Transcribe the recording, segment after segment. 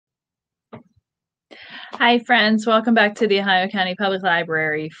Hi, friends. Welcome back to the Ohio County Public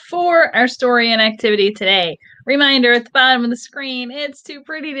Library for our story and activity today. Reminder at the bottom of the screen, it's too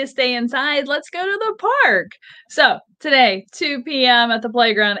pretty to stay inside. Let's go to the park. So today, 2 p.m. at the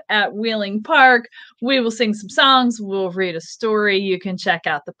playground at Wheeling Park, we will sing some songs. We'll read a story. You can check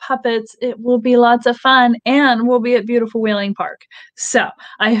out the puppets. It will be lots of fun, and we'll be at beautiful Wheeling Park. So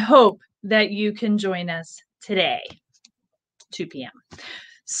I hope that you can join us today, 2 p.m.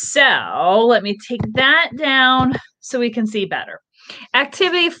 So let me take that down so we can see better.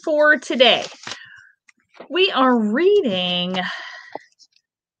 Activity for today. We are reading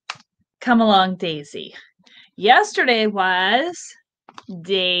Come Along, Daisy. Yesterday was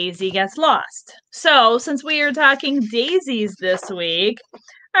Daisy Gets Lost. So since we are talking daisies this week,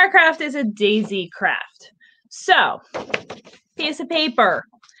 our craft is a daisy craft. So, piece of paper.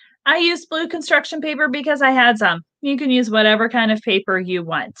 I used blue construction paper because I had some. You can use whatever kind of paper you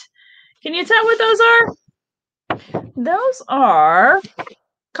want. Can you tell what those are? Those are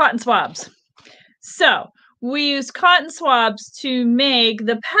cotton swabs. So we use cotton swabs to make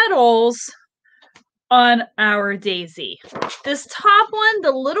the petals on our daisy. This top one,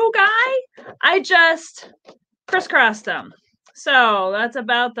 the little guy, I just crisscrossed them. So that's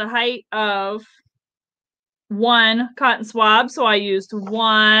about the height of one cotton swab. So I used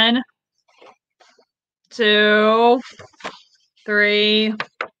 1, 2, 3,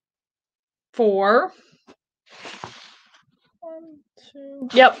 4. 1, 2.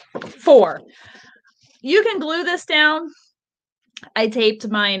 Yep, 4. You can glue this down. I taped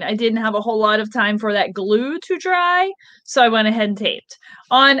mine. I didn't have a whole lot of time for that glue to dry, so I went ahead and taped.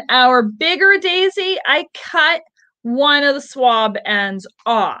 On our bigger daisy, I cut one of the swab ends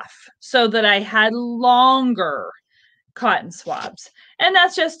off so that I had longer cotton swabs. And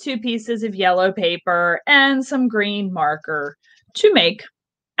that's just 2 pieces of yellow paper and some green marker to make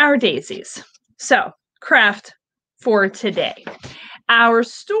our daisies. So, craft for today. Our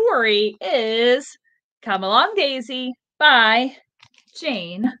story is Come Along, Daisy by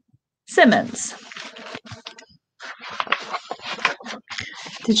Jane Simmons.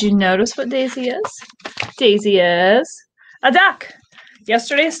 Did you notice what Daisy is? Daisy is a duck.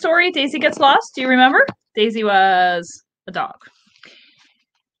 Yesterday's story, Daisy Gets Lost. Do you remember? Daisy was a dog.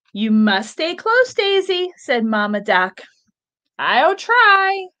 You must stay close, Daisy, said Mama Duck. I'll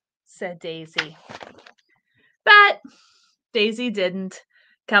try, said Daisy. But Daisy didn't.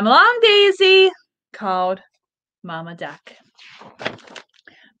 Come along, Daisy, called Mama Duck.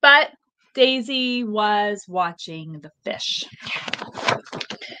 But Daisy was watching the fish.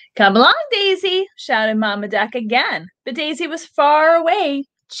 Come along, Daisy, shouted Mama Duck again. But Daisy was far away,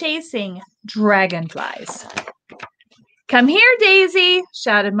 chasing dragonflies. Come here, Daisy,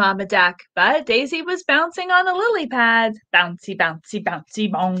 shouted Mama Duck. But Daisy was bouncing on a lily pad. Bouncy, bouncy, bouncy,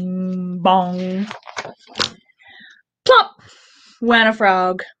 bong, bong. Plop went a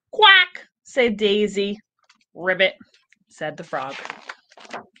frog. Quack, said Daisy. Ribbit, said the frog.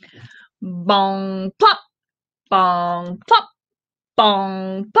 Bong, plop, bong, plop,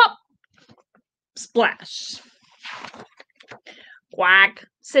 bong, plop. Splash. Quack,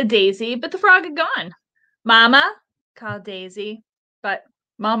 said Daisy, but the frog had gone. Mama, called Daisy, but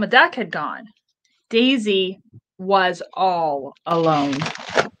Mama Duck had gone. Daisy was all alone.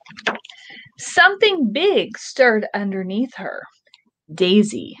 Something big stirred underneath her.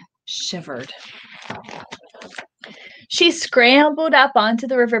 Daisy shivered. She scrambled up onto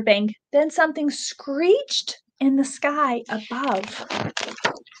the riverbank. Then something screeched in the sky above.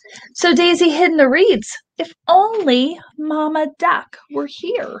 So Daisy hid in the reeds. If only Mama Duck were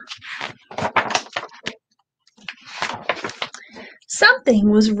here. Something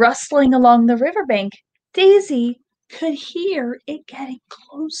was rustling along the riverbank. Daisy could hear it getting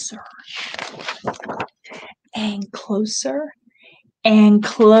closer. And closer. And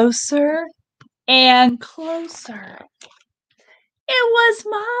closer. And closer. It was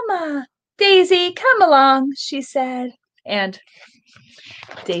Mama. Daisy, come along, she said. And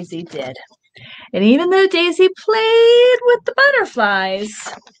Daisy did. And even though Daisy played with the butterflies,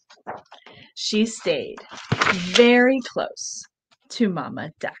 she stayed very close to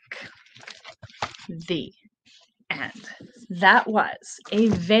Mama Duck. The end. That was a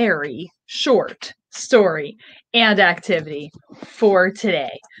very short story and activity for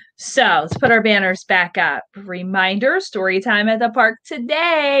today. So let's put our banners back up. Reminder, story time at the park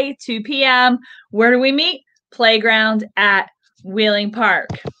today, 2 p.m. Where do we meet? Playground at Wheeling Park.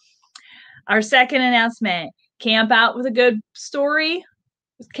 Our second announcement, camp out with a good story.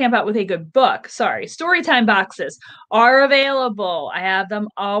 Camp out with a good book. Sorry. Storytime boxes are available. I have them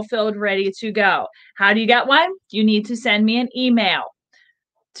all filled, ready to go. How do you get one? You need to send me an email.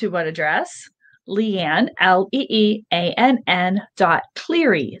 To what address? Leanne, Leeann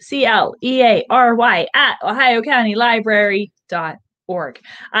Cleary, Cleary at OhioCountyLibrary.org.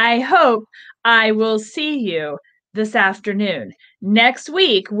 I hope I will see you this afternoon. Next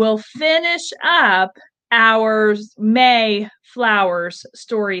week, we'll finish up our May flowers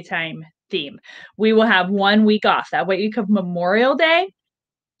storytime theme. We will have 1 week off. That week of Memorial Day,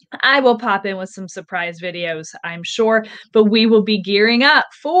 I will pop in with some surprise videos, I'm sure, but we will be gearing up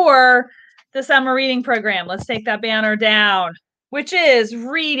for the summer reading program. Let's take that banner down, which is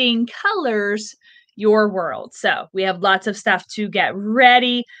Reading Colors Your World. So we have lots of stuff to get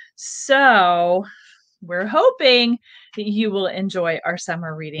ready. So we're hoping that you will enjoy our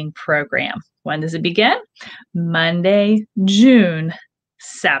summer reading program. When does it begin? Monday, June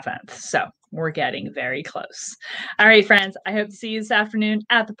 7th. So we're getting very close. All right, friends, I hope to see you this afternoon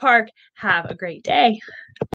at the park. Have a great day.